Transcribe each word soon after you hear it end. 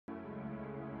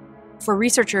For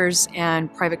researchers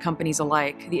and private companies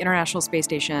alike, the International Space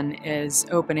Station is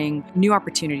opening new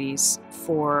opportunities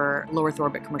for low Earth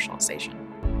orbit commercialization.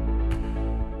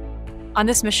 On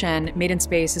this mission, Made in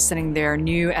Space is sending their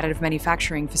new Additive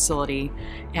Manufacturing Facility,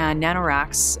 and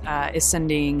NanoRacks is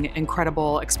sending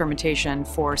incredible experimentation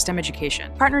for STEM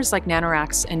education. Partners like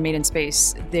NanoRacks and Made in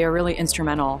Space, they are really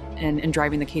instrumental in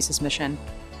driving the CASES mission.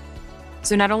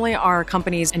 So not only are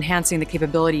companies enhancing the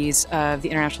capabilities of the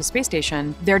International Space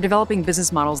Station, they're developing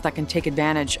business models that can take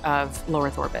advantage of low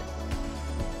Earth orbit.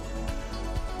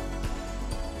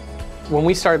 When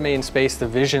we started Made in Space, the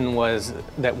vision was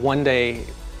that one day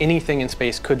anything in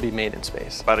space could be made in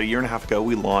space. About a year and a half ago,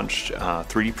 we launched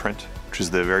 3D Print, which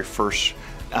is the very first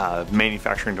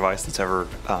manufacturing device that's ever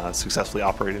successfully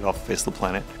operated off the face of the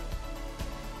planet.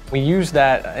 We used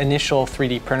that initial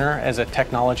 3D printer as a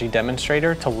technology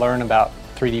demonstrator to learn about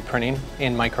 3D printing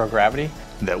in microgravity.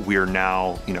 That we're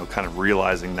now, kind of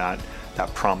realizing that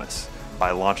promise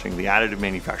by launching the Additive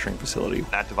Manufacturing Facility.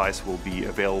 That device will be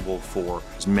available for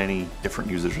as many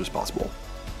different users as possible.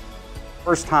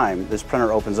 First time, this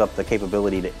printer opens up the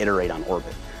capability to iterate on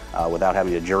orbit without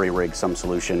having to jury-rig some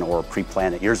solution or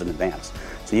pre-plan it years in advance.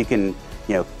 So you can,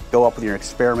 go up with your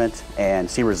experiment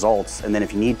and see results, and then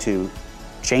if you need to,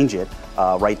 change it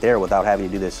right there without having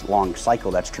to do this long cycle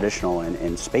that's traditional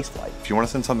in space flight. If you want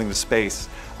to send something to space,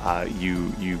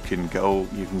 you can go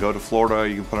to Florida,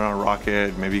 you can put it on a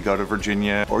rocket, maybe go to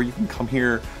Virginia, or you can come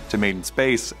here to Made in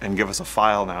Space and give us a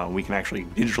file now, and we can actually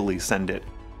digitally send it.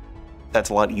 That's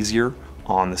a lot easier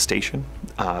on the station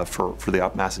for the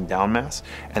up mass and down mass,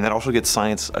 and that also gets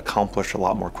science accomplished a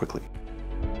lot more quickly.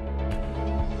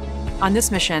 On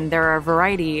this mission, there are a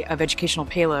variety of educational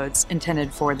payloads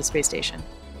intended for the space station.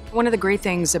 One of the great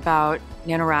things about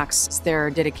NanoRacks is their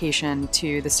dedication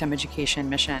to the STEM education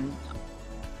mission.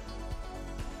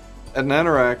 At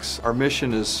NanoRacks, our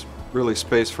mission is really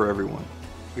space for everyone.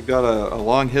 We've got a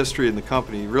long history in the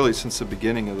company, really since the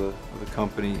beginning of the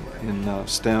company, in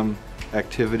STEM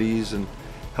activities and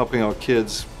helping out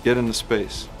kids get into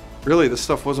space. Really, this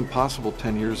stuff wasn't possible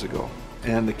 10 years ago,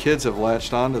 and the kids have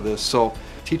latched onto this. So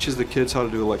it teaches the kids how to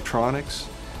do electronics,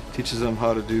 teaches them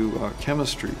how to do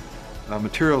chemistry,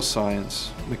 material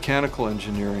science, mechanical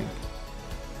engineering.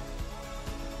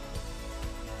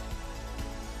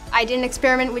 I did an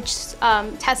experiment which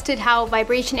tested how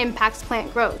vibration impacts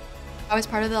plant growth. I was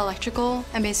part of the electrical,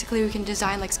 and basically we can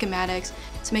design schematics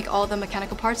to make all the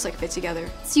mechanical parts fit together.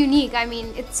 It's unique. I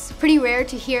mean, it's pretty rare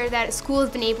to hear that a school has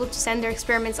been able to send their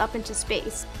experiments up into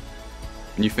space.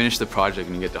 When you finish the project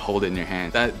and you get to hold it in your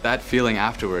hand, that feeling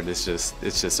afterward is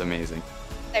just amazing.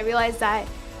 I realized that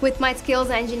with my skills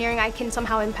in engineering, I can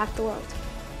somehow impact the world.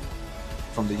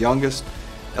 From the youngest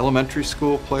elementary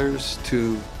school players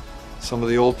to some of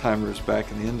the old-timers back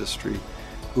in the industry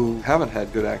who haven't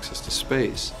had good access to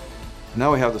space.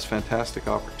 Now we have this fantastic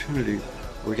opportunity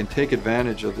where we can take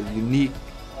advantage of the unique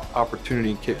opportunity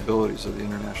and capabilities of the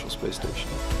International Space Station.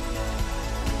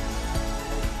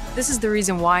 This is the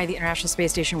reason why the International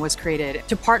Space Station was created,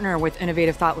 to partner with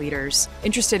innovative thought leaders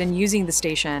interested in using the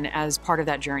station as part of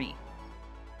that journey.